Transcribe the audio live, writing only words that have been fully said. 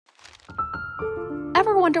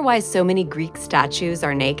Ever wonder why so many Greek statues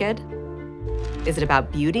are naked? Is it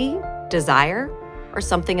about beauty, desire, or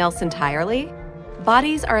something else entirely?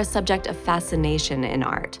 Bodies are a subject of fascination in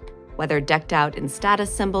art, whether decked out in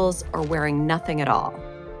status symbols or wearing nothing at all.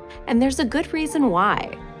 And there's a good reason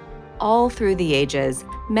why. All through the ages,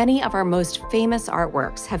 many of our most famous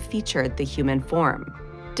artworks have featured the human form.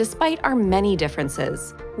 Despite our many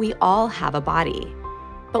differences, we all have a body.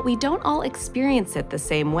 But we don't all experience it the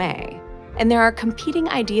same way. And there are competing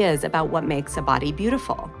ideas about what makes a body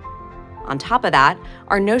beautiful. On top of that,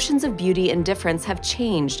 our notions of beauty and difference have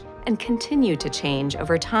changed and continue to change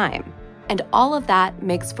over time. And all of that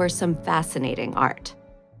makes for some fascinating art.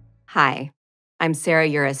 Hi, I'm Sarah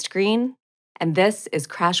Urist Green, and this is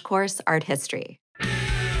Crash Course Art History.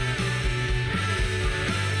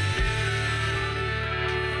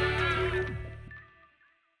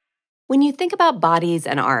 When you think about bodies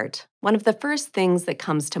and art, one of the first things that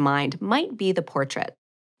comes to mind might be the portrait.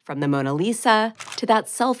 From the Mona Lisa to that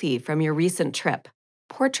selfie from your recent trip,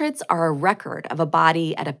 portraits are a record of a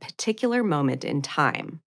body at a particular moment in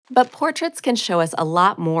time. But portraits can show us a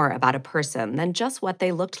lot more about a person than just what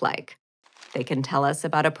they looked like. They can tell us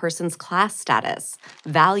about a person's class status,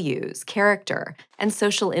 values, character, and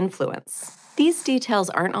social influence. These details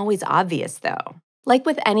aren't always obvious, though. Like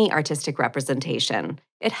with any artistic representation,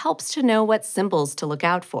 it helps to know what symbols to look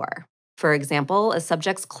out for. For example, a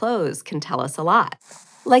subject's clothes can tell us a lot.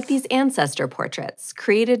 Like these ancestor portraits,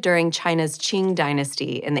 created during China's Qing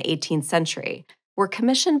dynasty in the 18th century, were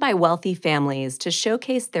commissioned by wealthy families to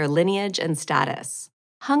showcase their lineage and status.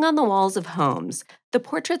 Hung on the walls of homes, the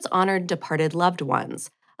portraits honored departed loved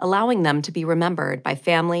ones, allowing them to be remembered by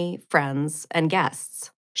family, friends, and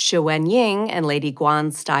guests. Shi Wenying and Lady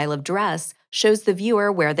Guan's style of dress shows the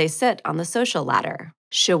viewer where they sit on the social ladder.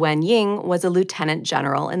 Shi Wenying was a lieutenant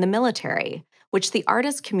general in the military, which the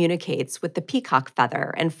artist communicates with the peacock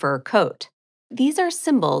feather and fur coat. These are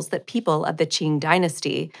symbols that people of the Qing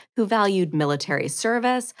dynasty who valued military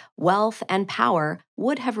service, wealth, and power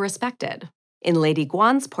would have respected. In Lady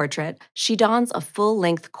Guan's portrait, she dons a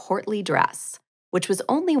full-length courtly dress, which was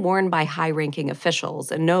only worn by high-ranking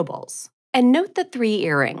officials and nobles. And note the 3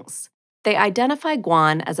 earrings. They identify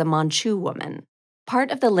Guan as a Manchu woman,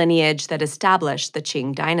 part of the lineage that established the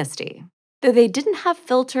Qing dynasty. Though they didn't have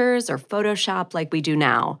filters or Photoshop like we do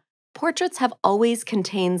now, portraits have always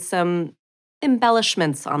contained some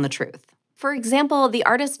embellishments on the truth. For example, the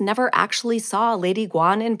artist never actually saw Lady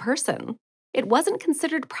Guan in person. It wasn't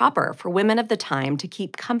considered proper for women of the time to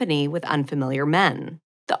keep company with unfamiliar men.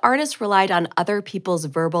 The artist relied on other people's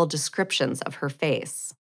verbal descriptions of her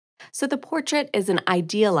face. So the portrait is an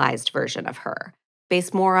idealized version of her,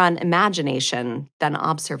 based more on imagination than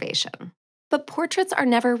observation. But portraits are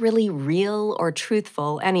never really real or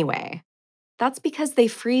truthful anyway. That's because they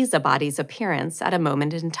freeze a body's appearance at a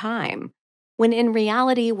moment in time, when in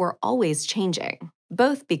reality we're always changing,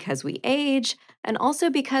 both because we age and also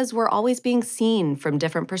because we're always being seen from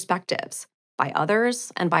different perspectives, by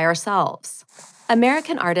others and by ourselves.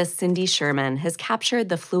 American artist Cindy Sherman has captured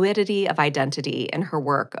the fluidity of identity in her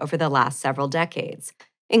work over the last several decades,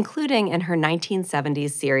 including in her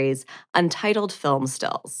 1970s series Untitled Film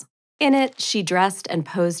Stills. In it, she dressed and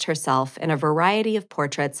posed herself in a variety of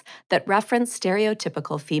portraits that reference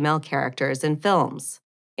stereotypical female characters in films.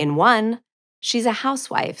 In one, she's a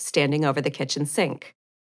housewife standing over the kitchen sink.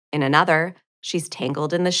 In another, she's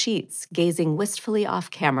tangled in the sheets, gazing wistfully off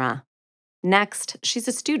camera. Next, she's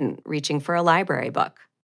a student reaching for a library book,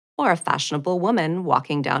 or a fashionable woman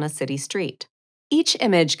walking down a city street. Each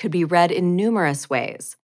image could be read in numerous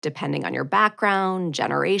ways, depending on your background,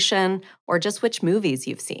 generation, or just which movies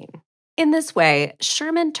you've seen. In this way,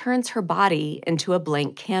 Sherman turns her body into a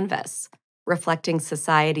blank canvas, reflecting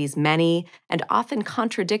society's many and often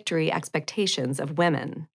contradictory expectations of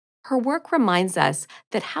women. Her work reminds us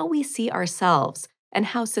that how we see ourselves and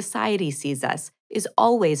how society sees us is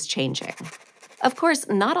always changing. Of course,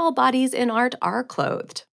 not all bodies in art are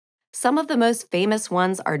clothed. Some of the most famous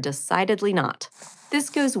ones are decidedly not. This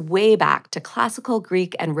goes way back to classical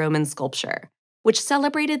Greek and Roman sculpture, which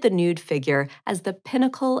celebrated the nude figure as the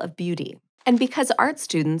pinnacle of beauty. And because art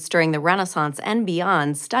students during the Renaissance and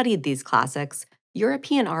beyond studied these classics,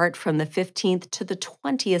 European art from the 15th to the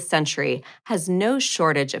 20th century has no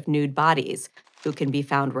shortage of nude bodies, who can be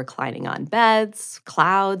found reclining on beds,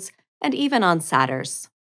 clouds, and even on satyrs.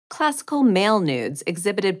 Classical male nudes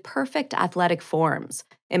exhibited perfect athletic forms,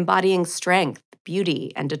 embodying strength,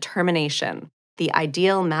 beauty, and determination, the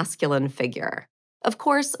ideal masculine figure. Of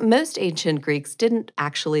course, most ancient Greeks didn't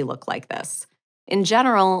actually look like this. In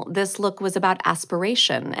general, this look was about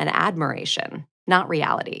aspiration and admiration, not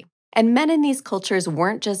reality. And men in these cultures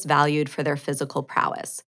weren't just valued for their physical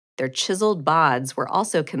prowess. Their chiseled bods were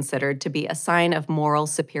also considered to be a sign of moral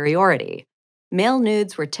superiority. Male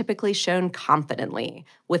nudes were typically shown confidently,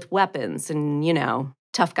 with weapons and,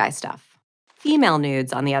 tough guy stuff. Female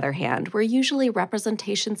nudes, on the other hand, were usually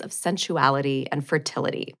representations of sensuality and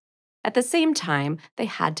fertility. At the same time, they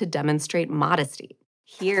had to demonstrate modesty.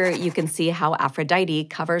 Here, you can see how Aphrodite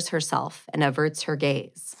covers herself and averts her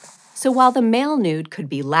gaze. So while the male nude could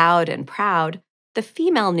be loud and proud, the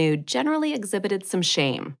female nude generally exhibited some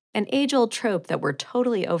shame, an age-old trope that we're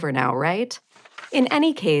totally over now, right? In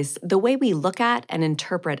any case, the way we look at and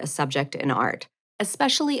interpret a subject in art,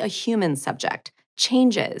 especially a human subject,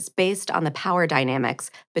 changes based on the power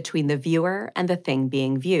dynamics between the viewer and the thing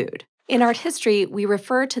being viewed. In art history, we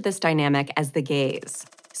refer to this dynamic as the gaze.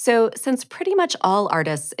 So, since pretty much all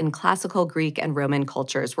artists in classical Greek and Roman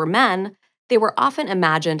cultures were men, they were often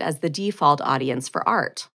imagined as the default audience for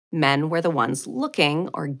art. Men were the ones looking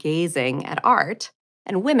or gazing at art,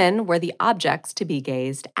 and women were the objects to be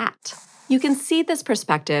gazed at. You can see this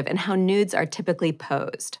perspective in how nudes are typically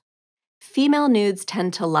posed. Female nudes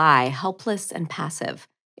tend to lie helpless and passive,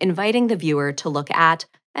 inviting the viewer to look at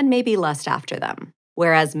and maybe lust after them,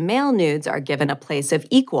 whereas male nudes are given a place of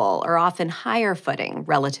equal or often higher footing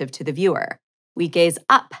relative to the viewer. We gaze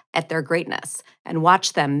up at their greatness and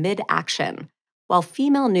watch them mid-action, while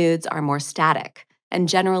female nudes are more static and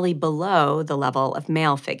generally below the level of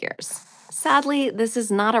male figures. Sadly, this is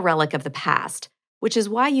not a relic of the past, which is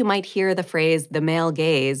why you might hear the phrase the male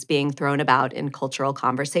gaze being thrown about in cultural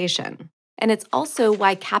conversation. And it's also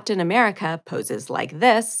why Captain America poses like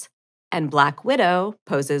this, and Black Widow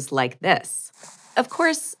poses like this. Of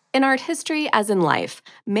course, in art history, as in life,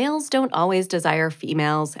 males don't always desire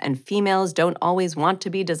females, and females don't always want to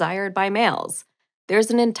be desired by males.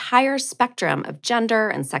 There's an entire spectrum of gender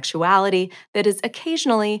and sexuality that is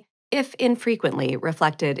occasionally, if infrequently,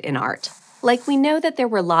 reflected in art. Like we know that there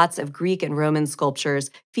were lots of Greek and Roman sculptures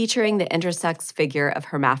featuring the intersex figure of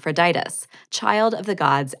Hermaphroditus, child of the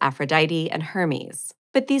gods Aphrodite and Hermes.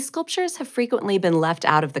 But these sculptures have frequently been left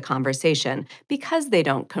out of the conversation because they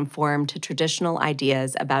don't conform to traditional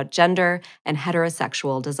ideas about gender and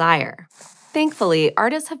heterosexual desire. Thankfully,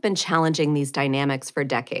 artists have been challenging these dynamics for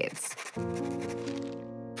decades.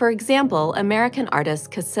 For example, American artist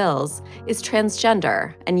Krystle is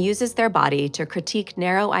transgender and uses their body to critique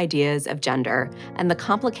narrow ideas of gender and the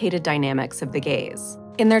complicated dynamics of the gaze.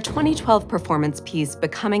 In their 2012 performance piece,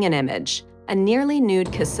 Becoming an Image, a nearly nude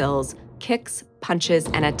Krystle kicks, punches,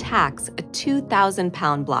 and attacks a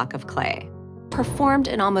 2,000-pound block of clay. Performed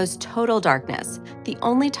in almost total darkness, the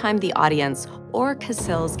only time the audience or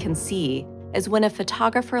Krystle can see is when a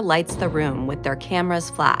photographer lights the room with their camera's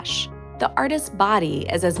flash. The artist's body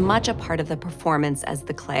is as much a part of the performance as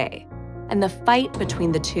the clay, and the fight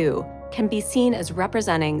between the two can be seen as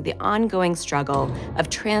representing the ongoing struggle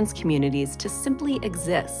of trans communities to simply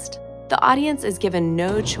exist. The audience is given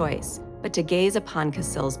no choice but to gaze upon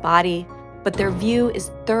Krystle's body, but their view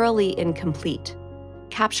is thoroughly incomplete,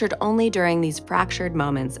 captured only during these fractured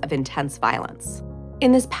moments of intense violence.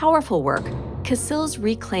 In this powerful work, Krystle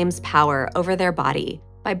reclaims power over their body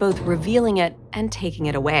by both revealing it and taking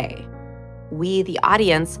it away. We, the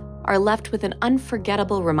audience, are left with an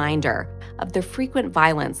unforgettable reminder of the frequent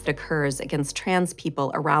violence that occurs against trans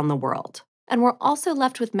people around the world. And we're also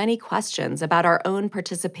left with many questions about our own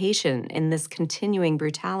participation in this continuing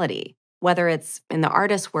brutality, whether it's, in the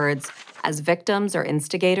artist's words, as victims or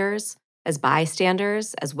instigators, as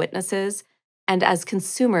bystanders, as witnesses, and as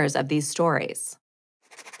consumers of these stories.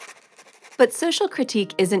 But social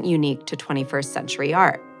critique isn't unique to 21st century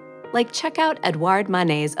art. Like, check out Edouard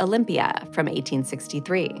Manet's Olympia from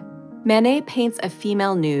 1863. Manet paints a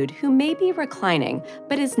female nude who may be reclining,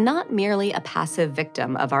 but is not merely a passive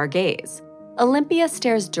victim of our gaze. Olympia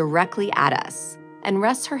stares directly at us and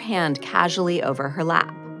rests her hand casually over her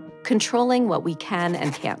lap, controlling what we can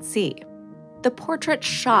and can't see. The portrait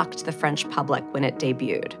shocked the French public when it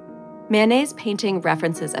debuted. Manet's painting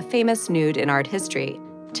references a famous nude in art history,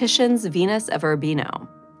 Titian's Venus of Urbino,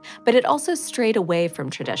 but it also strayed away from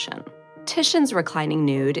tradition. Titian's reclining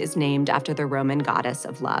nude is named after the Roman goddess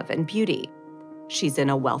of love and beauty. She's in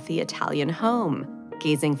a wealthy Italian home,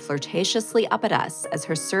 gazing flirtatiously up at us as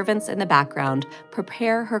her servants in the background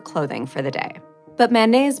prepare her clothing for the day. But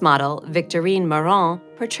Manet's model, Victorine Meurent,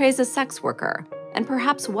 portrays a sex worker, and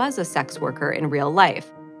perhaps was a sex worker in real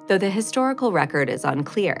life, though the historical record is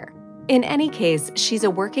unclear. In any case, she's a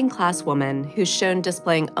working-class woman who's shown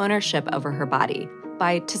displaying ownership over her body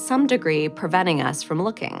by, to some degree, preventing us from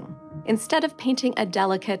looking. Instead of painting a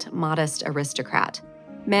delicate, modest aristocrat,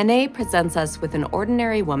 Manet presents us with an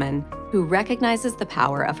ordinary woman who recognizes the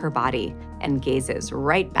power of her body and gazes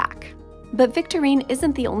right back. But Victorine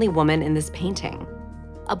isn't the only woman in this painting.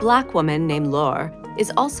 A Black woman named Laurel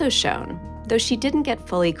is also shown, though she didn't get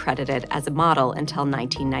fully credited as a model until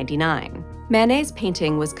 1999. Manet's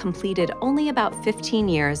painting was completed only about 15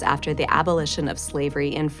 years after the abolition of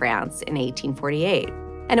slavery in France in 1848,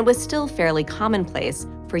 and it was still fairly commonplace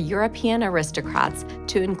for European aristocrats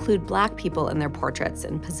to include Black people in their portraits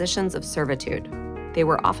in positions of servitude. They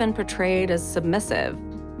were often portrayed as submissive,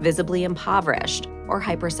 visibly impoverished, or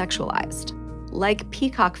hypersexualized. Like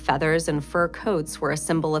peacock feathers and fur coats were a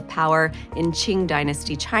symbol of power in Qing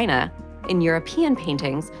Dynasty China, in European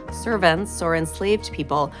paintings, servants or enslaved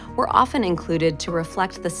people were often included to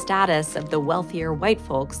reflect the status of the wealthier white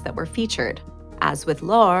folks that were featured. As with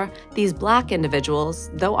Laurel, these Black individuals,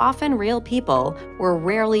 though often real people, were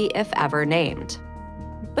rarely, if ever, named.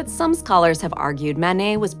 But some scholars have argued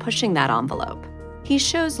Manet was pushing that envelope. He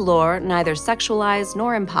shows Laurel neither sexualized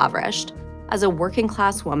nor impoverished, as a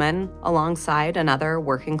working-class woman alongside another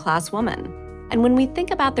working-class woman. And when we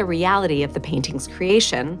think about the reality of the painting's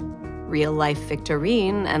creation, real-life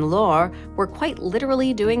Victorine and Laurel were quite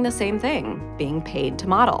literally doing the same thing, being paid to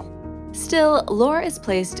model. Still, Laurel is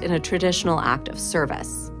placed in a traditional act of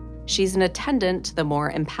service. She's an attendant to the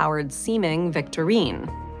more empowered-seeming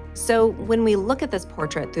Victorine. So when we look at this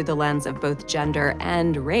portrait through the lens of both gender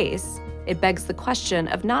and race, it begs the question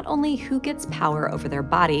of not only who gets power over their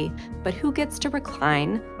body, but who gets to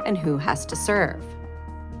recline and who has to serve.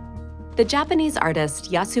 The Japanese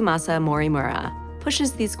artist Yasumasa Morimura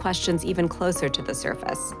pushes these questions even closer to the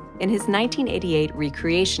surface in his 1988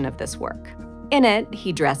 recreation of this work. In it,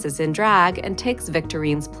 he dresses in drag and takes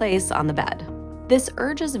Victorine's place on the bed. This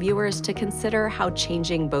urges viewers to consider how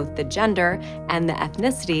changing both the gender and the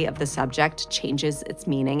ethnicity of the subject changes its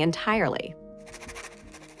meaning entirely.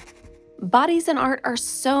 Bodies in art are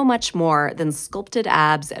so much more than sculpted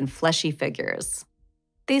abs and fleshy figures.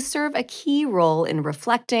 They serve a key role in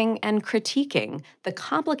reflecting and critiquing the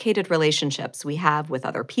complicated relationships we have with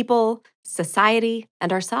other people, society,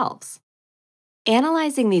 and ourselves.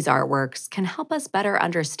 Analyzing these artworks can help us better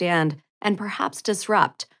understand and perhaps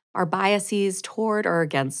disrupt our biases toward or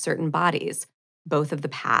against certain bodies, both of the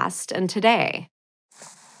past and today.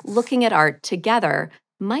 Looking at art together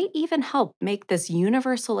might even help make this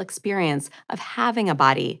universal experience of having a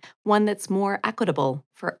body one that's more equitable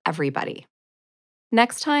for everybody.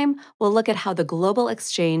 Next time, we'll look at how the global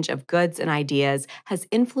exchange of goods and ideas has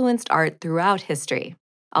influenced art throughout history.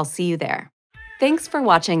 I'll see you there. Thanks for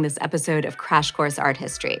watching this episode of Crash Course Art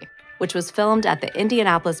History, which was filmed at the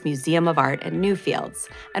Indianapolis Museum of Art at Newfields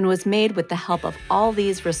and was made with the help of all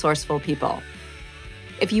these resourceful people.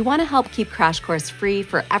 If you want to help keep Crash Course free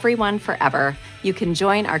for everyone forever, you can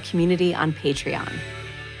join our community on Patreon.